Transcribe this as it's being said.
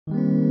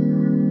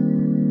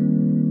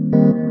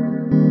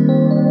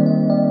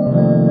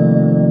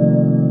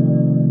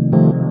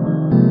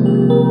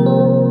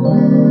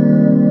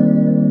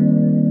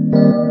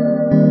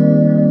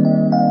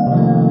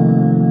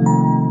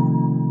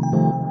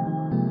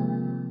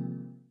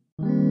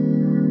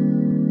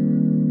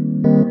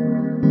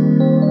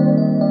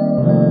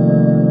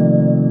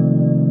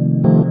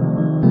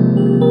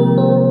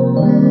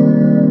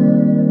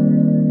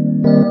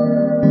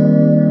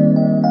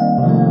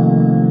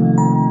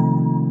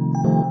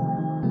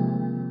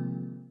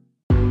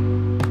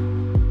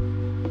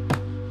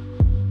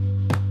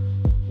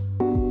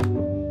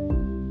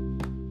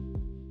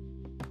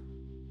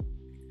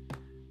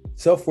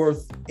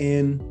Self-worth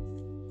in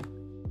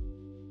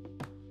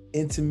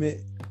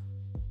intimate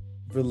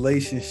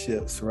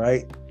relationships,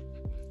 right?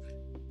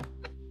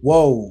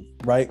 Whoa,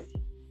 right?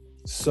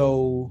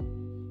 So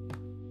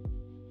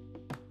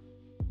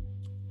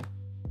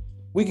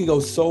we can go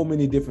so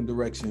many different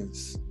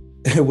directions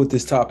with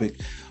this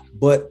topic,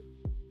 but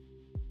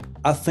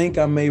I think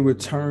I may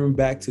return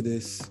back to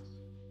this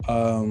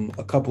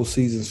a couple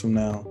seasons from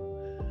now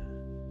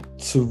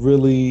to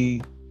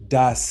really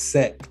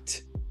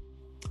dissect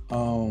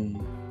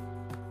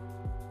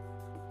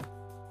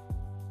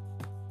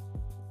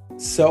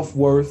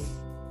self-worth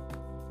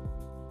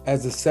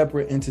as a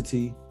separate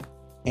entity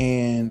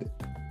and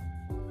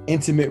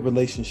intimate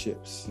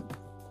relationships,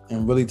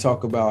 and really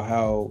talk about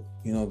how,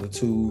 the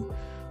two,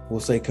 we'll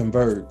say,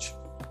 converge.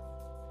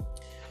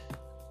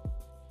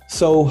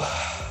 So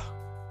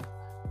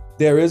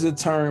there is a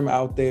term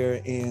out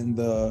there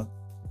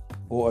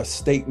or a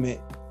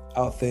statement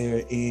out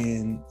there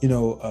in,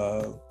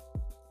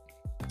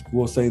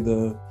 we'll say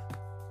the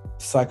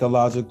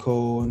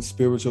psychological and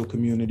spiritual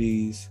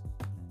communities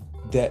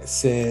that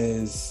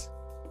says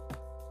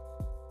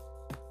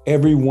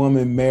every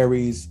woman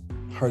marries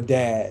her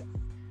dad,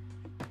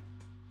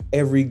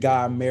 every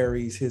guy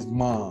marries his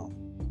mom.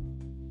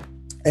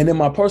 And in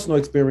my personal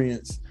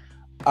experience,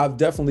 I've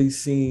definitely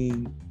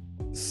seen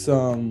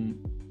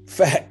some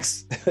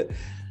facts,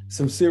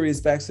 some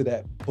serious facts to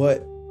that.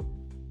 But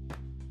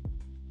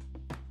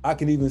I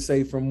can even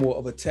say from more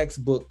of a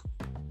textbook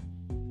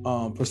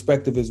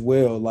perspective as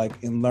well,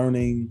 like in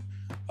learning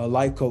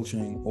life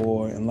coaching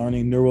or in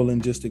learning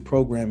neuro-linguistic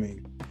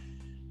programming,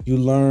 you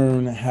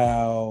learn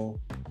how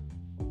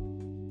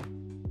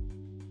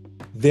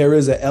there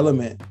is an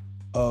element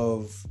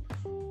of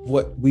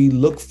what we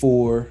look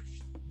for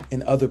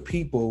in other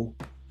people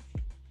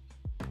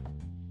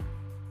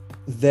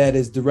that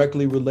is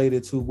directly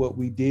related to what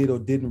we did or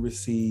didn't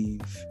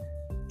receive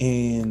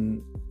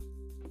in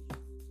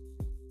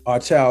our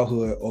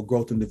childhood or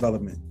growth and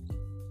development.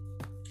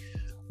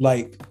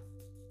 Like,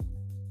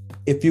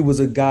 if you was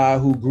a guy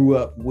who grew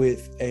up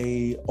with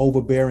a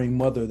overbearing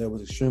mother that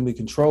was extremely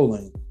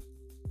controlling,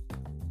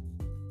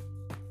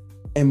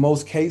 in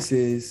most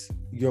cases,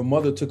 your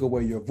mother took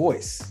away your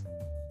voice.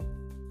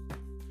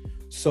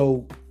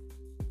 So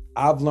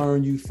I've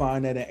learned you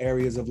find that in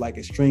areas of like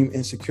extreme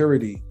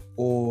insecurity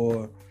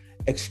or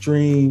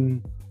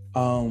extreme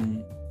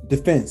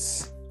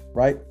defense,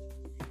 right?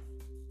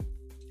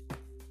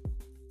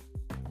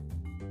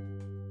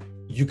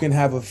 You can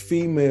have a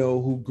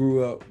female who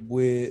grew up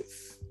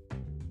with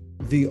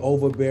the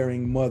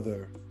overbearing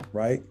mother,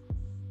 right?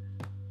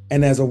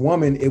 And as a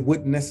woman, it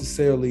wouldn't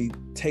necessarily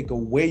take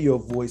away your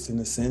voice in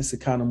a sense. It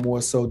kind of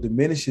more so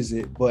diminishes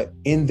it. But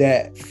in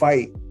that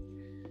fight,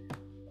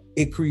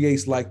 it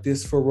creates like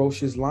this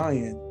ferocious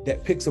lion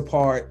that picks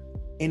apart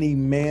any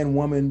man,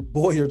 woman,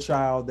 boy, or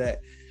child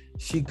that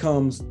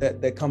comes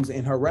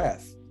in her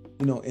wrath,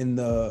 in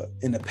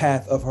the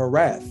path of her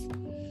wrath.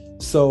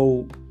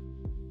 So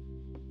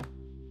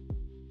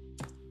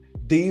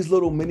these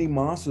little mini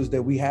monsters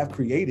that we have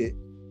created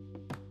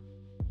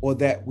or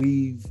that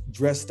we've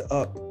dressed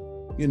up,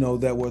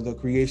 that were the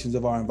creations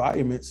of our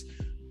environments,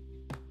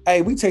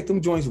 hey, we take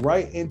them joints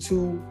right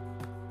into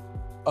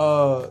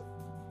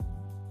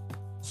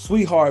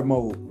sweetheart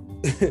mode.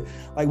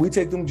 Like, we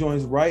take them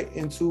joints right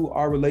into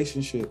our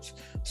relationships.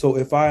 So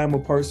if I am a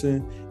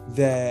person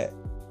that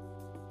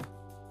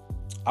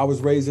I was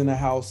raised in a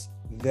house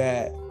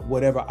that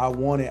whatever I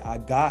wanted, I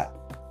got,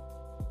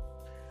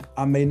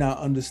 I may not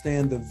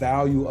understand the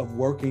value of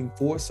working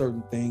for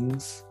certain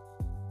things.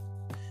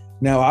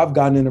 Now I've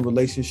gotten in a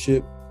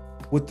relationship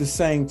with the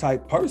same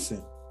type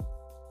person.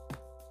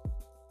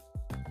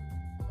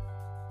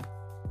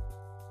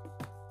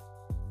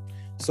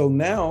 So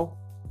now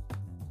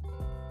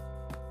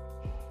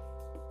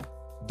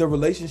the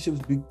relationship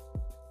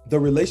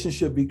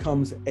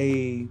becomes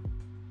a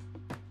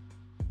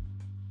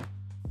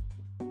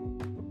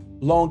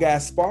long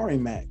ass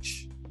sparring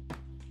match.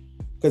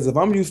 Because if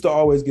I'm used to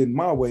always getting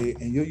my way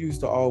and you're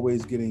used to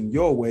always getting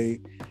your way,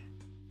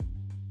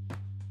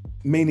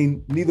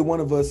 meaning neither one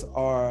of us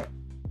are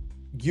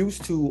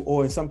used to,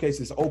 or in some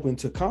cases open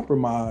to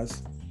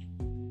compromise,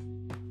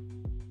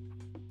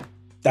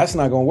 that's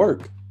not going to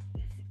work.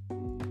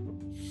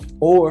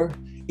 Or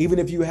even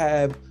if you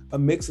have a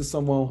mix of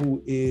someone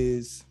who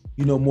is,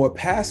 more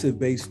passive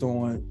based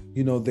on,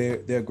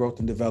 their growth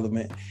and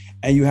development,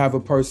 and you have a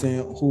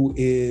person who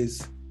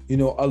is, a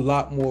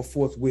lot more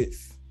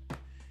forthwith,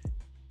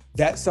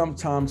 that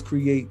sometimes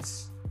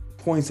creates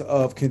points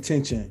of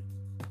contention.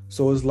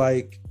 So it's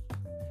like,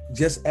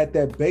 just at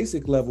that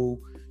basic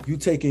level, you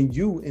taking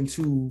you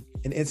into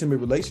an intimate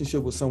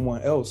relationship with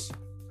someone else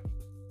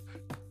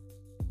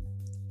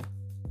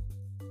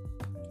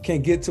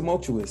can get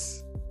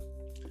tumultuous.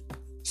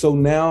 So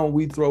now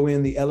we throw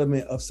in the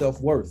element of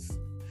self-worth.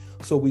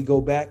 So we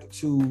go back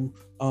to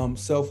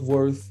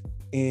self-worth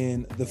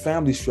in the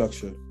family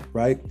structure,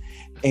 right?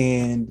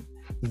 And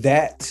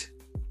that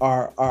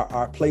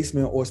our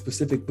placement or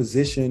specific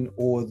position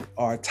or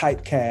our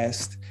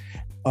typecast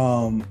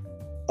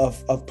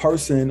a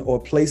person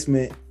or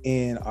placement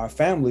in our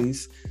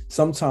families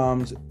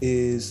sometimes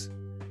is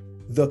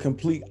the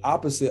complete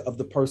opposite of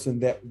the person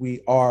that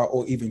we are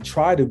or even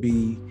try to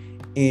be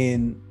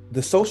in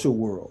the social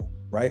world,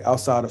 right?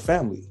 Outside of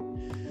family.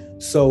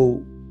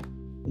 So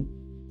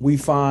we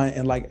find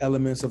in like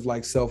elements of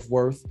like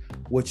self-worth,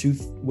 what you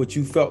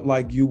felt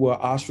like you were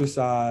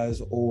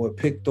ostracized or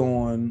picked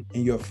on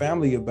in your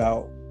family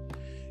about,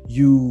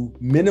 you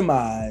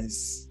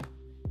minimize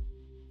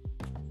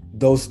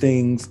those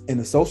things in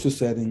a social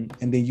setting,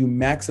 and then you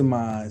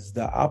maximize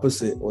the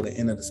opposite or the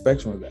end of the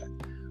spectrum of that,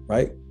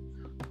 right?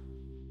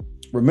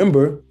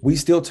 Remember, we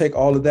still take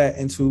all of that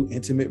into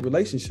intimate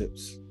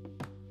relationships,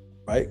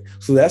 right?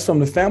 So that's from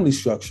the family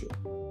structure,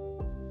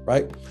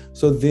 right?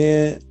 So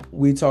then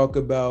we talk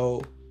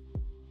about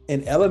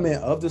an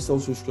element of the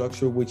social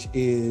structure, which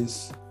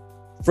is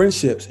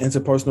friendships,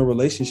 interpersonal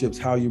relationships,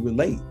 how you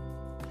relate.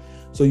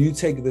 So you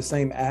take the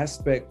same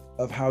aspect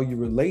of how you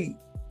relate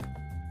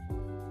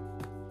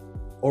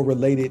or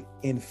related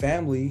in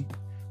family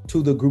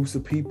to the groups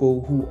of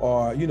people who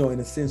are, in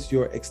a sense,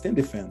 your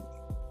extended family.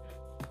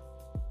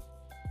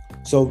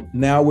 So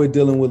now we're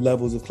dealing with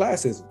levels of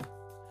classism.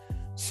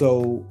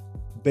 So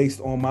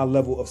based on my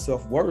level of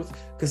self-worth,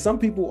 because some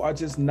people are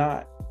just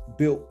not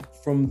built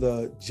from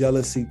the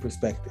jealousy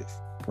perspective,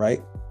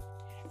 right?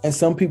 And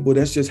some people,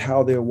 that's just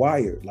how they're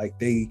wired. Like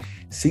they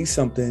see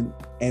something,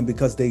 and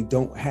because they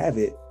don't have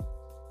it,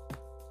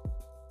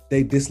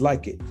 they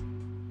dislike it.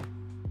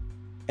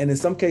 And in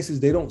some cases,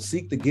 they don't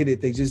seek to get it.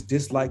 They just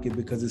dislike it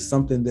because it's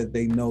something that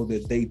they know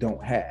that they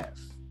don't have.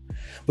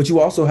 But you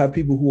also have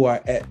people who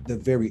are at the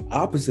very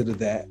opposite of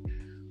that,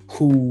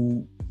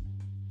 who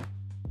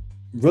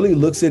really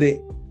looks at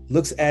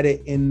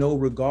it in no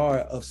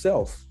regard of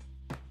self.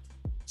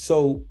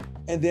 So,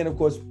 and then of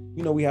course,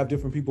 we have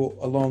different people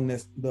along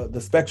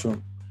the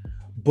spectrum,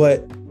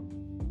 but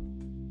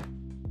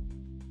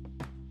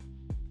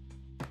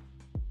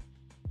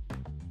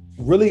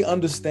really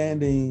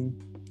understanding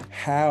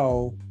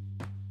how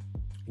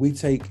we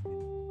take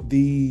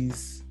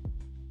these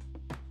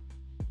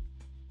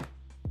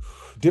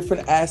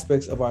different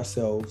aspects of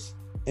ourselves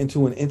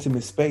into an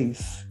intimate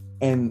space,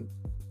 and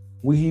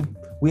we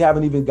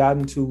haven't even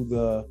gotten to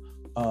the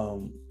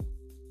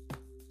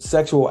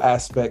sexual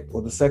aspect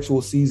or the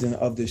sexual season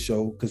of this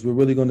show, because we're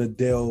really going to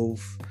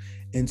delve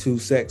into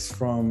sex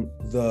from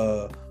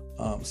the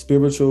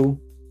spiritual,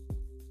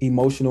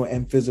 emotional,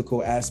 and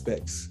physical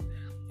aspects.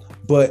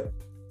 But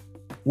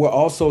we're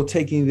also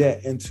taking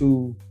that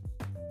into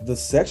the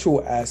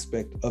sexual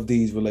aspect of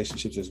these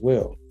relationships as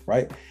well,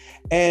 right?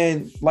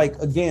 And like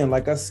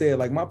I said,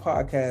 like my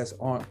podcasts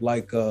aren't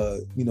like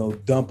a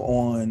dump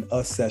on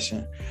us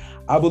session.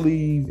 I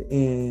believe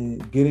in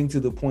getting to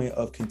the point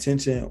of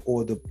contention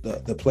or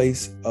the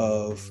place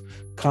of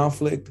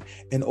conflict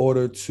in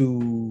order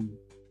to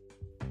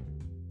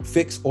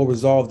fix or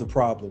resolve the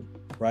problem,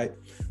 right?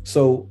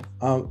 So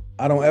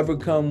I don't ever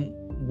come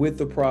with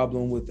the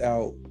problem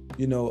without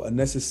a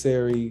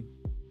necessary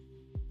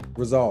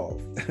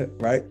resolve,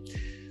 right?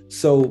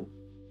 So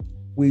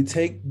we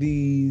take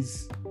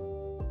these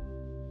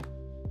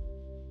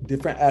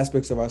different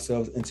aspects of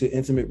ourselves into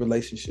intimate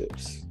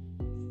relationships,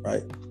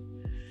 right?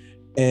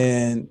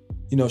 And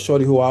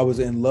shorty who I was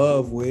in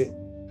love with,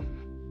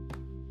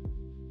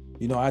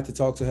 I had to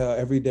talk to her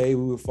every day.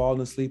 We were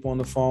falling asleep on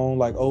the phone,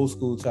 like old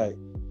school type.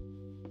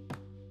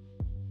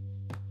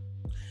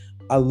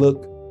 I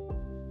look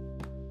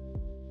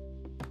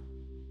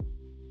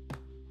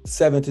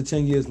 7 to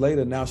 10 years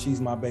later, now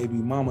she's my baby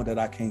mama that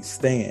I can't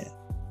stand.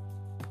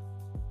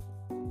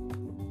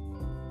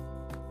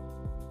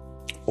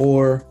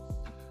 Or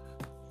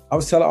I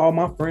was telling all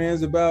my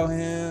friends about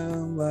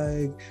him,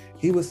 like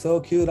he was so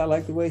cute. I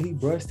like the way he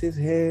brushed his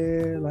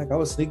hair. Like I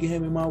was sneaking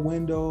him in my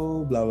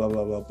window, blah, blah,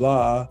 blah, blah,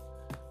 blah.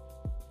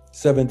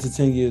 7 to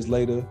 10 years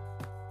later,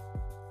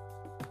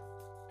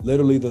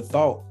 literally the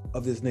thought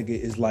of this nigga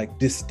is like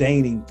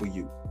disdaining for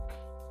you.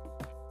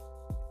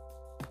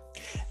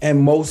 And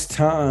most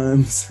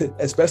times,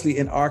 especially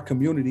in our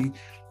community,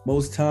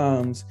 most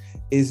times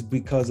is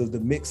because of the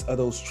mix of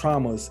those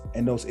traumas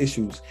and those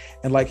issues.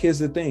 And like, here's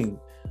the thing.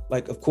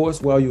 Like, of course,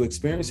 while you're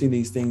experiencing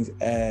these things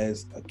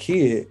as a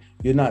kid,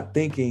 you're not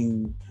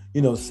thinking,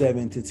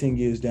 7 to 10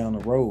 years down the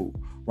road,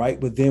 right?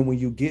 But then when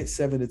you get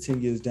 7 to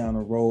 10 years down the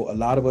road, a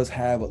lot of us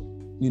have,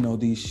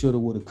 these shoulda,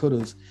 woulda,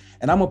 couldas.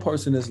 And I'm a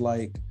person that's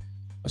like,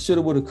 a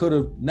shoulda, woulda,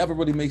 coulda never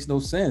really makes no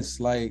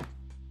sense. Like,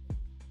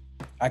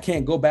 I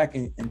can't go back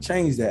and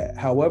change that.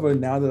 However,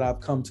 now that I've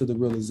come to the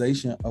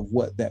realization of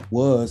what that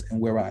was and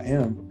where I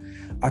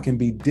am, I can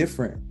be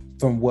different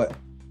from what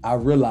I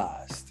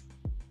realized.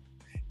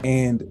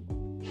 And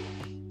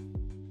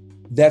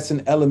that's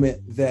an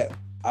element that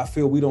I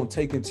feel we don't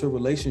take into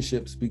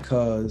relationships,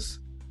 because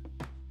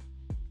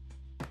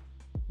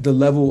the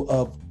level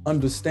of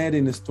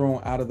understanding is thrown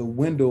out of the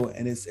window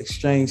and it's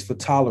exchanged for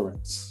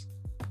tolerance.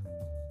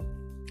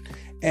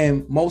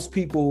 And most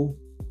people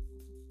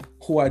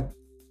who are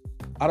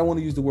I don't want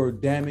to use the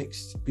word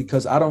damaged,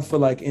 because I don't feel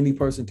like any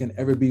person can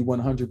ever be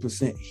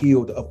 100%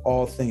 healed of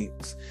all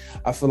things.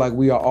 I feel like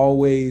we are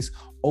always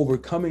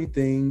overcoming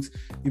things.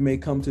 You may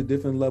come to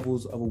different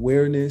levels of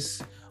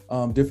awareness,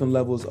 different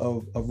levels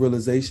of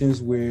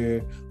realizations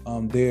where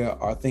there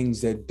are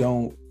things that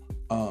don't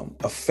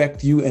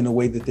affect you in a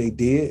way that they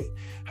did.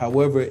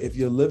 However, if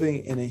you're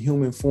living in a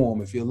human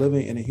form, if you're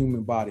living in a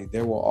human body,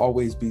 there will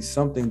always be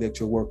something that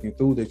you're working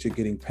through, that you're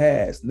getting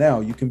past. Now,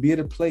 you can be at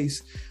a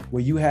place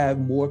where you have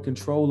more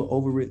control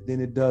over it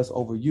than it does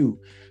over you.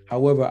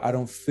 However, I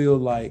don't feel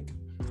like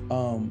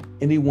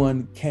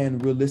anyone can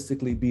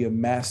realistically be a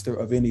master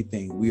of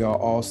anything. We are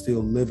all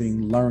still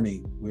living,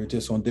 learning. We're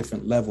just on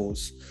different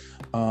levels,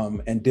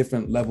 and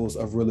different levels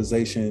of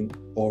realization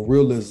or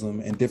realism,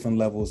 and different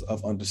levels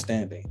of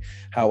understanding.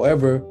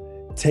 However,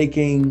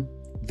 taking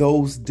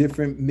those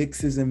different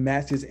mixes and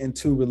matches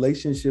into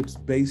relationships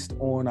based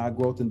on our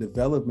growth and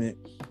development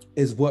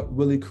is what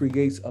really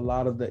creates a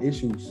lot of the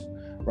issues,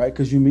 right?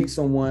 Because you meet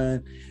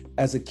someone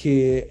as a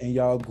kid and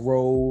y'all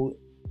grow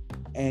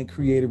and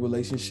create a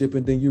relationship,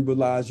 and then you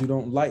realize you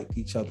don't like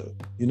each other.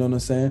 You know what I'm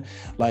saying?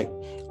 Like,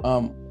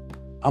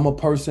 I'm a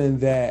person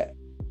that,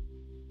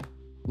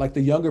 like,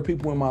 the younger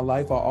people in my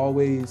life, I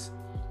always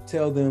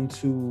tell them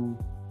to,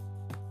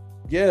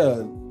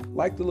 yeah,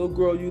 like the little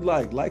girl you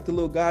like the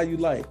little guy you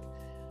like.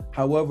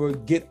 However,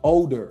 get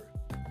older.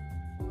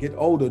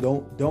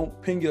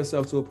 Don't pin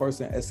yourself to a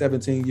person at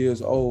 17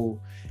 years old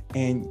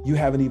and you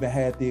haven't even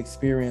had the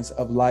experience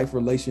of life,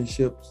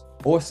 relationships,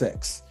 or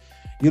sex.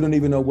 You don't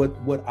even know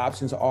what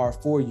options are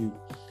for you.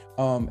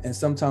 And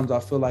sometimes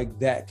I feel like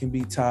that can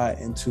be tied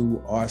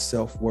into our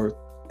self-worth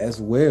as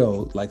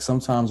well. Like,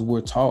 sometimes we're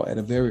taught at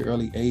a very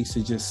early age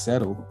to just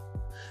settle.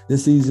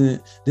 This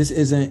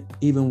isn't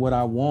even what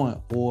I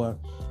want or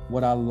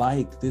what I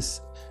like.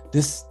 This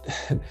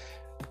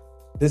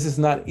is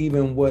not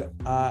even what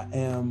I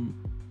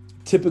am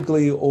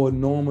typically or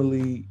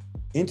normally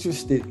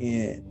interested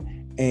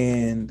in.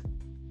 And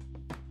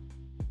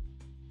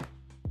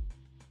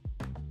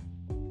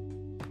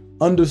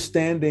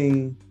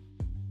understanding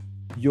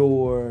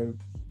your,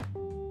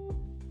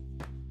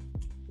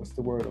 what's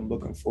the word I'm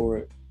looking for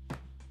it?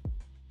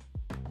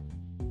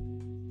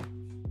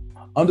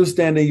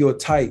 Understanding your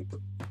type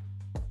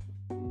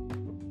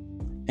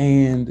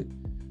and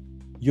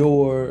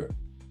your,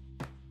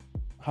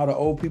 how the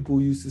old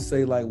people used to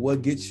say, like,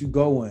 what gets you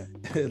going?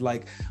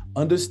 Like,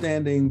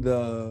 understanding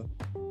the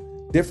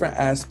different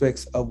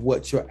aspects of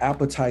what your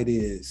appetite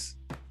is.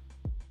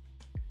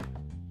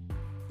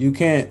 You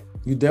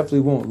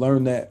definitely won't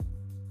learn that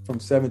from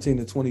 17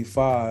 to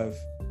 25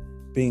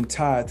 being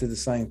tied to the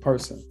same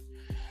person.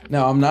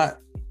 Now, I'm not,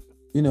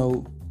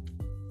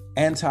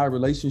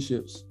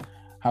 anti-relationships.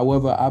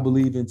 However, I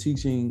believe in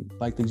teaching,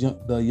 like,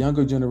 the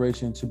younger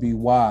generation to be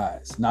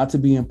wise, not to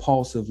be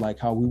impulsive, like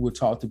how we were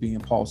taught to be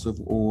impulsive,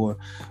 or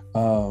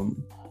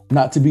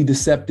not to be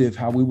deceptive,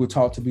 how we were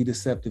taught to be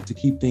deceptive, to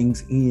keep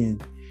things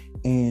in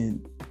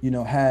and,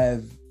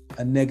 have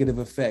a negative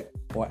effect,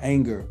 or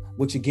anger,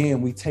 which again,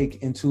 we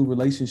take into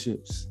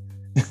relationships.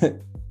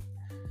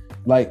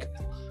 Like,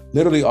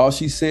 literally all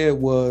she said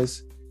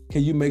was,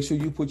 can you make sure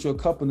you put your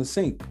cup in the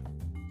sink?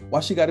 Why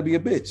she got to be a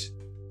bitch?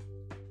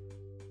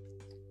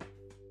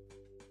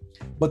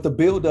 But the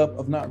buildup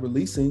of not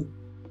releasing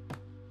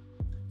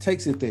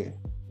takes it there.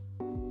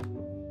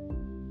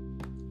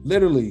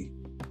 Literally,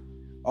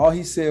 all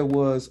he said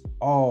was,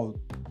 oh,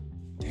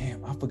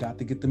 damn, I forgot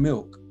to get the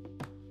milk.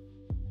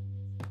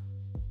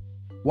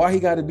 Why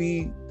he got to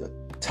be the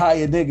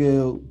tired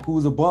nigga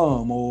who's a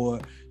bum, or,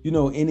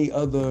 any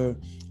other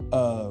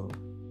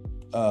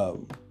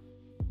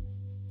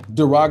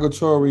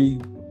derogatory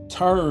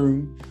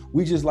term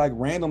we just like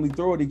randomly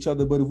throw at each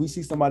other, but if we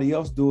see somebody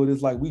else do it,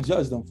 it's like we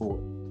judge them for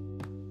it.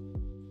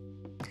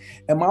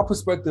 And my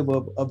perspective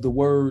of the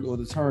word or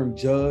the term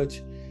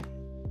judge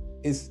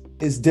is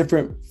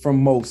different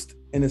from most,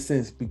 in a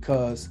sense,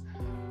 because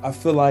I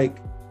feel like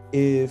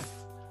if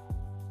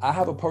I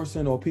have a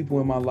person or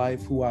people in my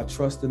life who I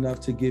trust enough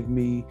to give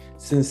me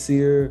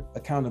sincere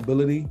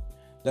accountability,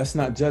 that's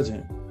not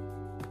judging.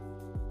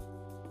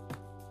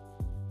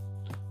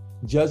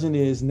 Judging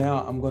is,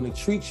 now I'm going to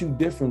treat you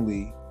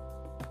differently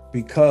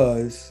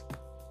because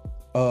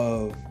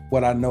of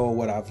what I know or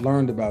what I've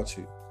learned about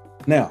you.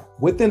 Now,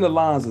 within the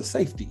lines of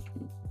safety,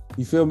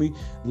 you feel me?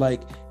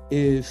 Like,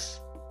 if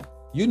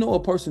you know a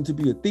person to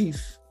be a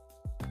thief,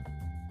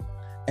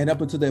 and up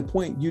until that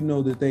point, you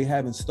know that they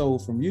haven't stole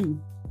from you,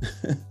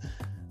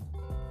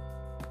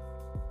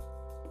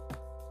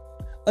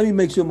 let me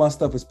make sure my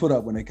stuff is put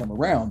up when they come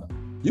around.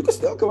 You can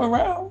still come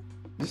around.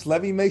 Just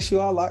let me make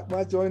sure I lock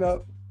my joint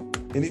up.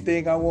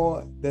 Anything I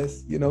want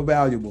that's,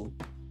 valuable.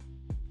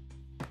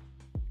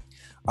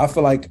 I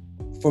feel like,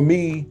 for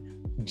me,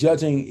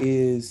 judging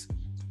is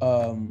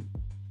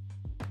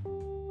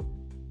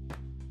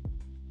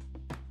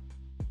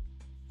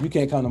you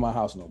can't come to my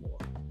house no more.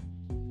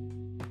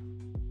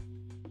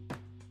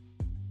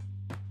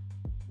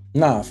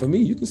 Nah, for me,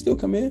 you can still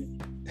come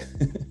in.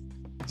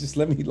 Just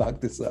let me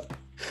lock this up.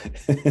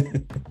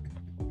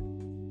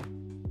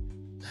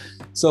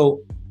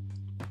 So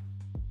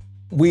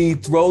we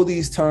throw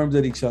these terms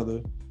at each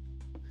other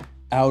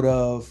out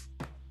of,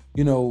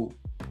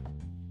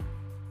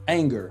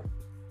 anger,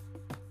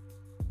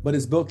 but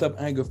it's built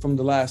up anger from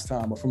the last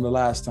time.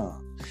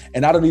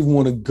 And I don't even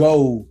want to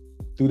go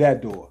through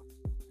that door,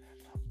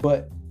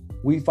 but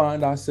we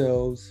find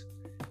ourselves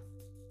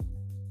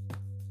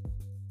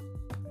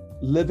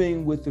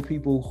living with the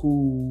people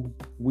who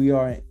we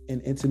are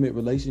in intimate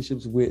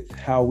relationships with,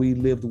 how we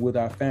lived with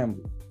our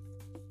family.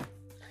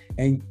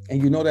 And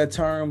you know that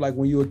term, like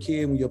when you're a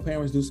kid, when your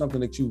parents do something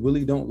that you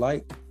really don't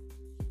like.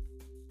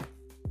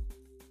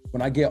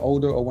 When I get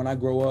older or when I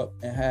grow up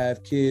and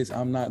have kids,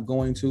 I'm not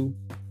going to.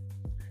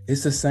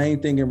 It's the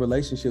same thing in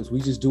relationships. We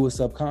just do it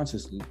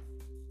subconsciously.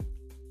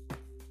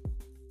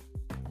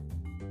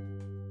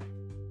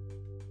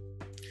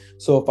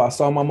 So if I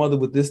saw my mother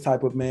with this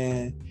type of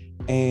man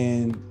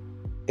and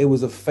it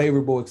was a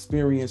favorable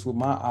experience with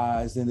my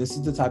eyes, then this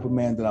is the type of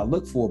man that I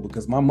look for,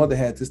 because my mother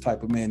had this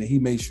type of man and he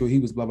made sure he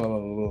was blah, blah, blah,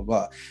 blah, blah,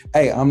 blah.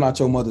 Hey, I'm not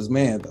your mother's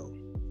man though.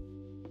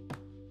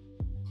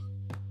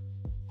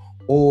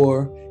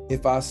 Or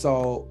if I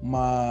saw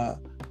my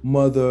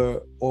mother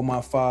or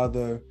my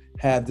father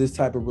have this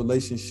type of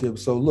relationship.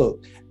 So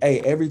look, hey,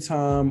 every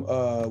time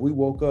we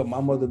woke up, my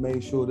mother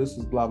made sure this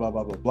was blah, blah,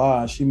 blah, blah,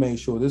 blah. And she made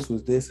sure this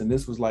was this and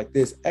this was like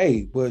this.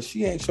 Hey, but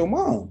she ain't your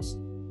mom's.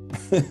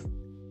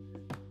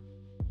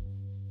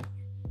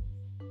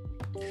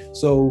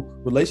 So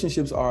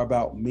relationships are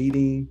about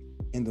meeting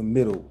in the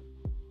middle,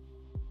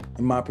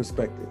 in my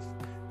perspective.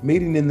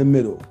 Meeting in the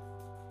middle,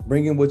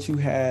 bringing what you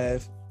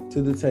have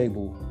to the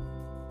table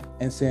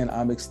and saying,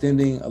 I'm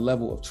extending a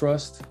level of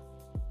trust.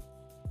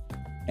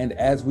 And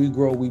as we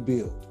grow, we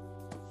build.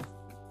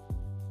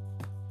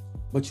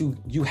 But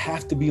you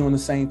have to be on the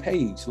same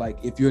page. Like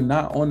if you're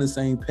not on the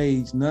same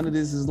page, none of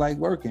this is like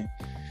working.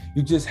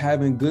 You're just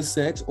having good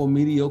sex or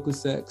mediocre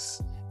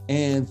sex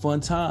and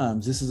fun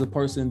times. This is a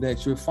person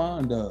that you're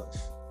fond of.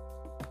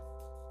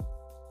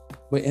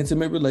 But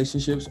intimate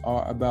relationships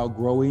are about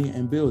growing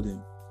and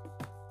building.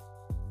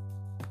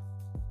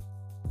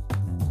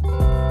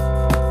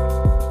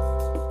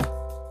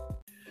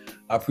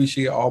 I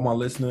appreciate all my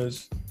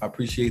listeners. I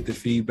appreciate the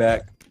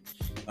feedback.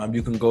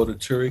 You can go to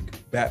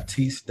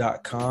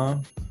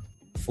TuricBaptiste.com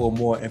for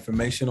more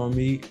information on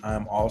me.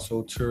 I'm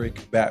also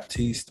Turic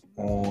Baptiste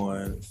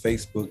on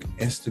Facebook,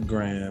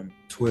 Instagram,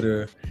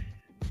 Twitter,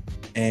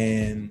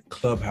 and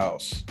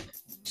Clubhouse.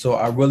 So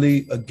I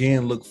really,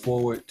 again, look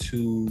forward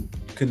to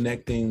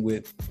connecting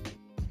with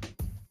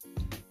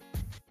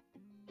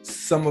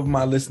some of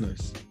my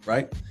listeners,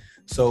 right?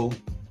 So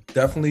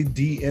definitely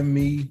DM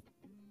me,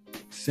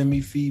 send me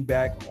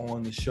feedback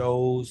on the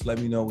shows. Let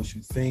me know what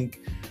you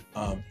think.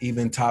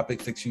 Even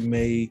topics that you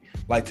may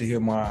like to hear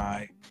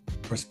my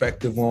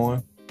perspective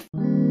on.